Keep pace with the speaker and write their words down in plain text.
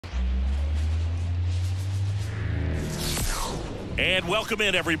And welcome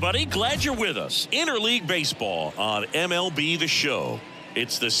in, everybody. Glad you're with us. Interleague Baseball on MLB The Show.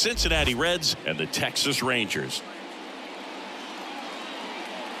 It's the Cincinnati Reds and the Texas Rangers.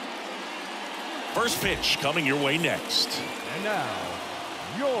 First pitch coming your way next. And now,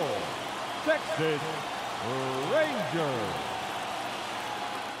 your Texas Rangers.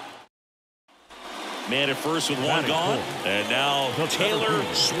 Man at first with one gone. And now Taylor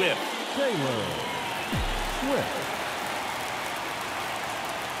Swift. Taylor Swift.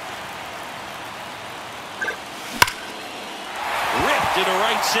 Ripped into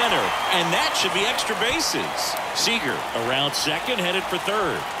right center. And that should be extra bases. Seager around second, headed for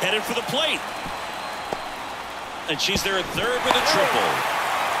third. Headed for the plate. And she's there at third with a triple.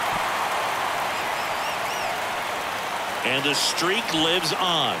 And the streak lives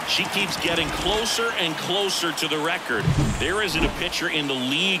on. She keeps getting closer and closer to the record. There isn't a pitcher in the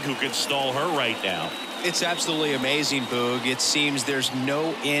league who can stall her right now. It's absolutely amazing, Boog. It seems there's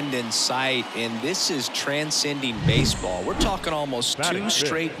no end in sight, and this is transcending baseball. We're talking almost 2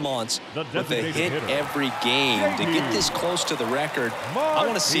 straight months with a hit every game. To get this close to the record, I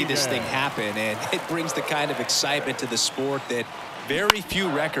want to see this thing happen, and it brings the kind of excitement to the sport that very few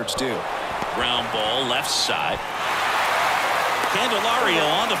records do. Ground ball left side. Candelario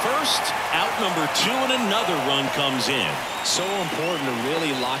on the first. Out number 2, and another run comes in. So important to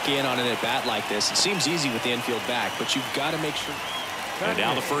really lock in on an at-bat like this. It seems easy with the infield back, but you've got to make sure. And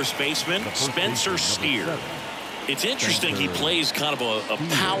now the first baseman, Spencer Steer. It's interesting he plays kind of a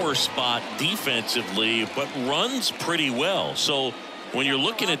power spot defensively, but runs pretty well. So when you're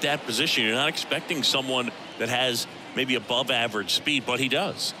looking at that position, you're not expecting someone that has maybe above average speed, but he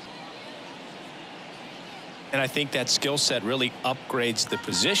does. And I think that skill set really upgrades the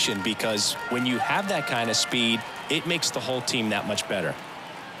position, because when you have that kind of speed, it makes the whole team that much better.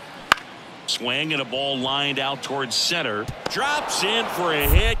 Swing and a ball lined out towards center. Drops in for a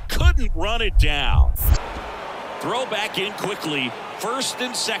hit. Couldn't run it down. Throw back in quickly. First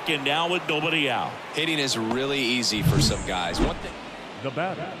and second now with nobody out. Hitting is really easy for some guys. One thing. The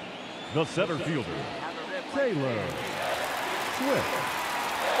batter, the center fielder, Taylor Swift.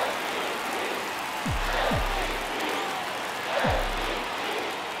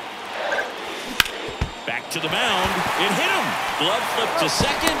 Back to the mound. It hit him. Glove flip to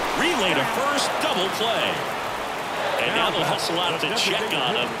second. Relay to first. Double play. And now they'll hustle out to check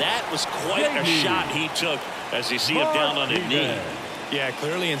on him. That was quite a shot he took as you see him down on his knee. Yeah,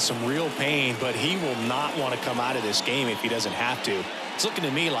 clearly in some real pain, but he will not want to come out of this game if he doesn't have to. It's looking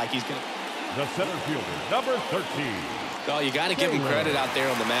to me like he's going to. The center fielder, number 13. Well, you got to give him credit out there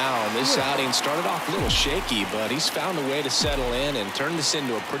on the mound. This outing started off a little shaky, but he's found a way to settle in and turn this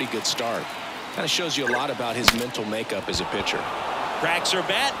into a pretty good start. Kind of shows you a lot about his mental makeup as a pitcher. Cracks her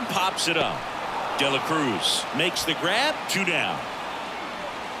bat and pops it up. De La Cruz makes the grab. 2 down.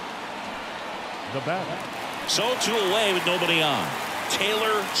 The batter. So 2 away with nobody on.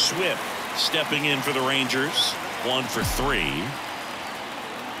 Taylor Swift stepping in for the Rangers. 1 for 3.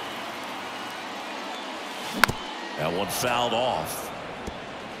 That one fouled off.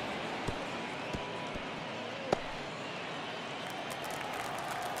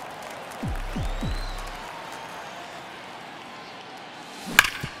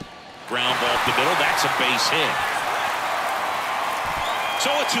 Ground ball up the middle. That's a base hit. So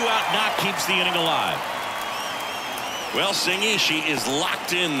a 2-out knock keeps the inning alive. Well, Singy, she is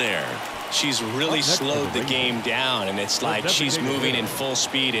locked in there. She's really slowed the game down, and it's like she's moving in full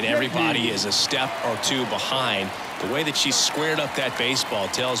speed, and everybody is a step or 2 behind. The way that she's squared up that baseball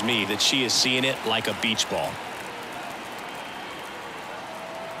tells me that she is seeing it like a beach ball.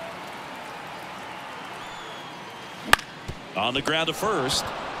 On the ground to first.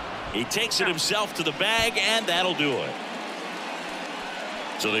 He takes it himself to the bag, and that'll do it.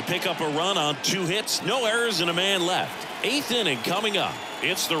 So they pick up a run on 2 hits, no errors, and a man left. 8th inning coming up.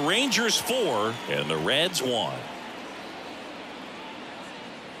 It's the Rangers 4 and the Reds 1.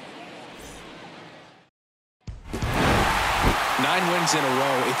 Nine wins in a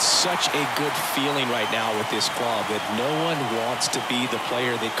row. It's such a good feeling right now with this club that no one wants to be the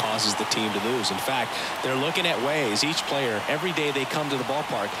player that causes the team to lose. In fact, they're looking at ways, each player, every day they come to the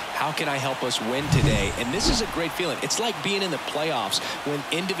ballpark, how can I help us win today? And this is a great feeling. It's like being in the playoffs when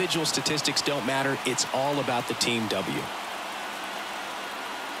individual statistics don't matter. It's all about the team W.